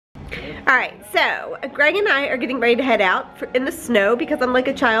Alright, so Greg and I are getting ready to head out in the snow because I'm like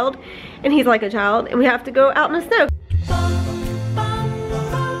a child and he's like a child and we have to go out in the snow.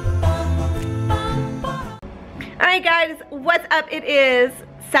 Alright guys, what's up? It is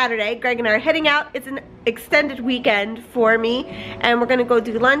Saturday. Greg and I are heading out. It's an extended weekend for me and we're gonna go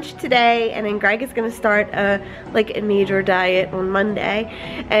do lunch today, and then Greg is gonna start a major diet on Monday,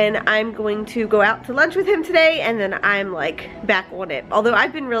 and I'm going to go out to lunch with him today, and then I'm like back on it. Although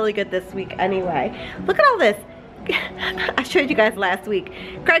I've been really good this week anyway. Look at all this. I showed you guys last week.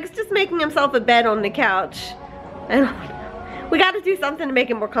 Greg's just making himself a bed on the couch and we got to do something to make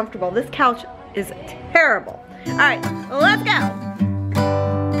it more comfortable. This couch is terrible. All right, let's go.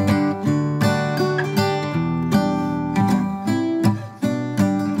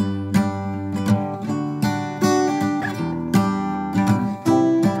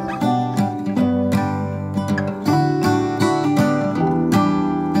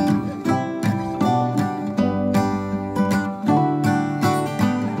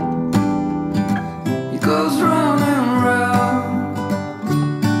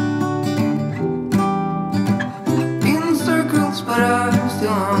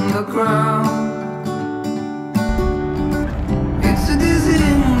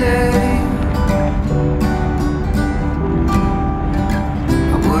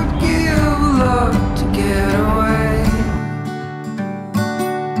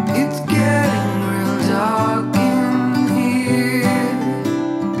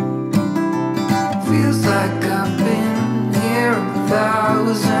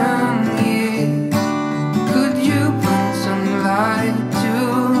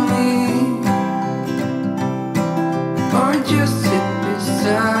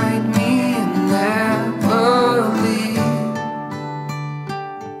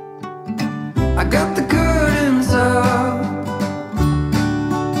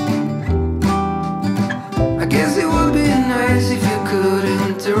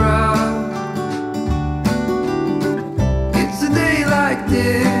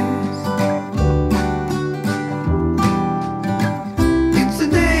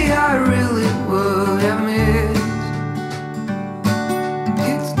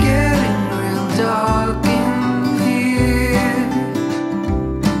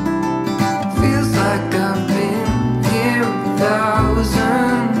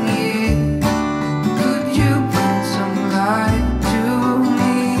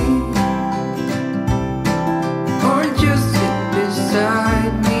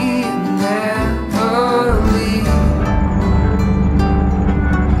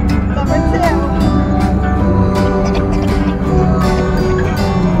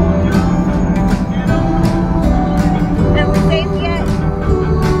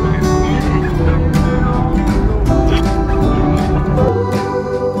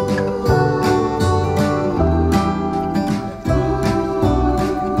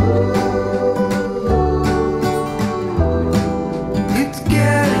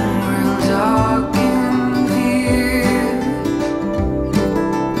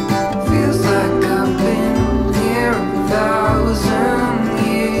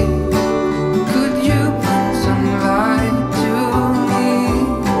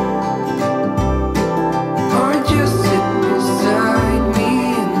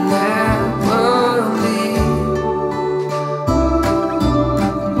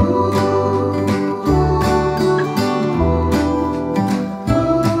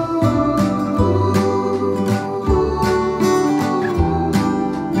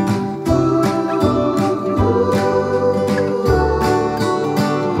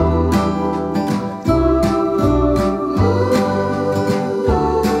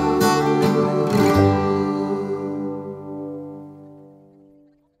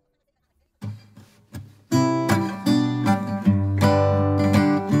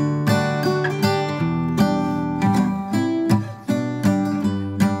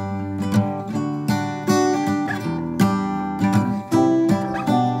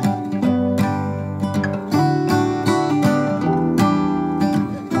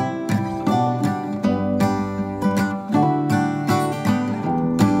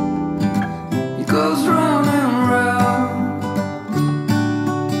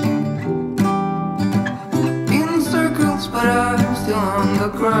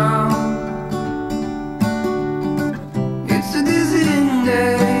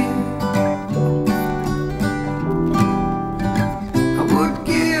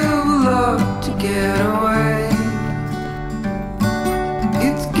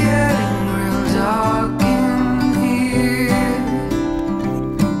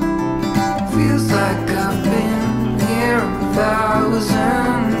 Feels like I've been here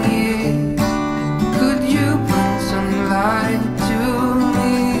 1,000 years.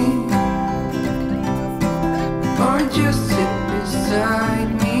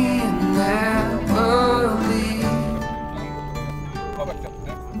 Oh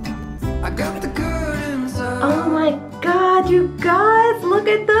my God, you guys, look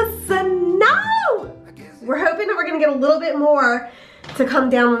at the snow! We're hoping that we're gonna get a little bit more to come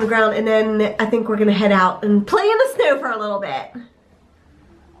down on the ground, and then I think we're gonna head out and play in the snow for a little bit.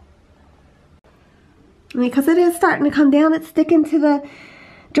 Because it is starting to come down, it's sticking to the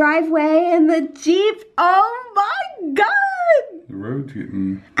driveway and the Jeep. Oh my God! The road's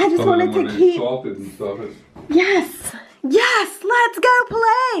getting. I just wanted to keep. Salted and stuff. Yes, yes, let's go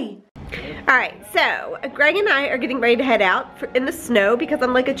play. All right, so Greg and I are getting ready to head out in the snow because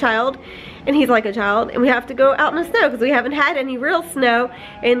I'm like a child and he's like a child, and we have to go out in the snow because we haven't had any real snow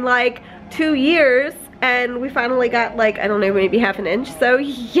in like 2 years, and we finally got like, I don't know, maybe half an inch. So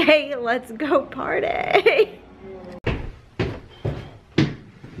yay, let's go party.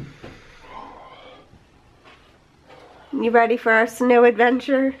 You ready for our snow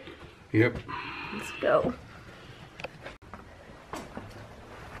adventure? Yep. Let's go.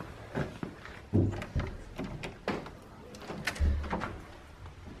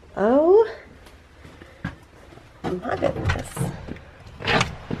 Oh my goodness.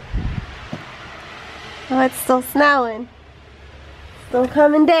 Oh, it's still snowing. Still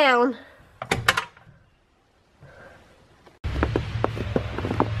coming down.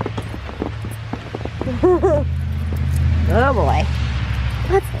 Oh boy.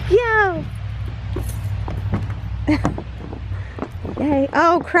 Let's go. Yay.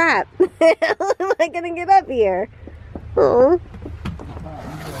 Oh crap. How am I gonna get up here? Oh.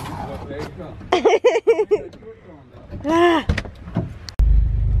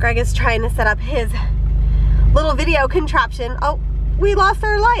 Greg is trying to set up his little video contraption. Oh, we lost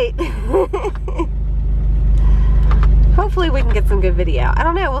our light. Hopefully we can get some good video. I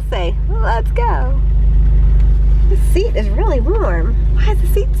don't know, we'll see. Let's go. This seat is really warm. Why is the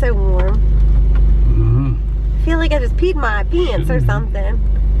seat so warm? I feel like I just peed my pants or something.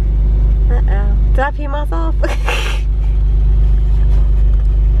 Uh-oh. Did I pee myself?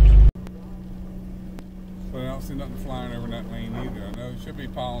 But I don't see nothing flying over in that lane either. I know it should be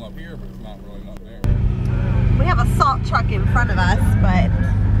piling up here, but it's not really not there. We have a salt truck in front of us, but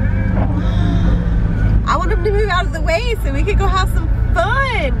I want him to move out of the way so we could go have some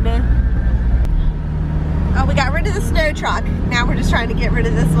fun. Oh, we got rid of the snow truck. Now we're just trying to get rid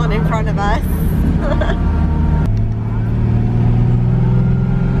of this one in front of us.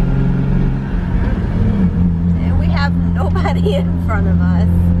 And we have nobody in front of us.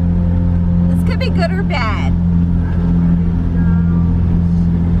 This could be good or bad.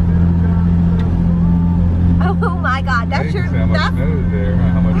 Oh my God, that's your, that's, there,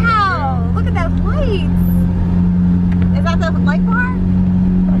 how much wow, look at those lights. Is that the light bar?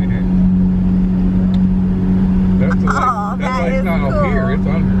 That's the light, Oh, that is not cool. up here, it's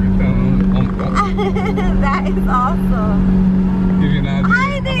under, it's down on the bottom. That is awesome. Give you an idea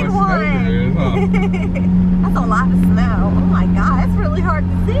I need how much snow there is, huh? That's a lot of snow. Oh my God, that's really hard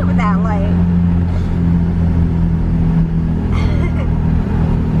to see with that light.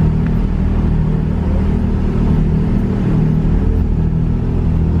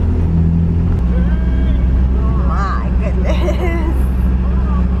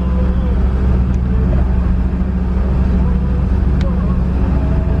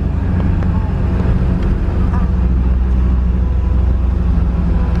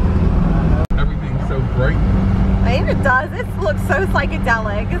 It does. It looks so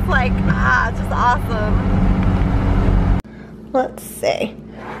psychedelic. It's like, it's just awesome. Let's see.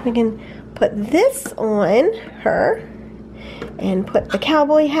 We can put this on her and put the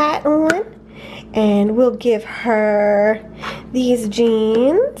cowboy hat on, and we'll give her these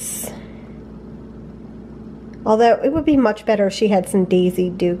jeans. Although it would be much better if she had some Daisy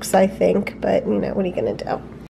Dukes, I think, but you know, what are you gonna do?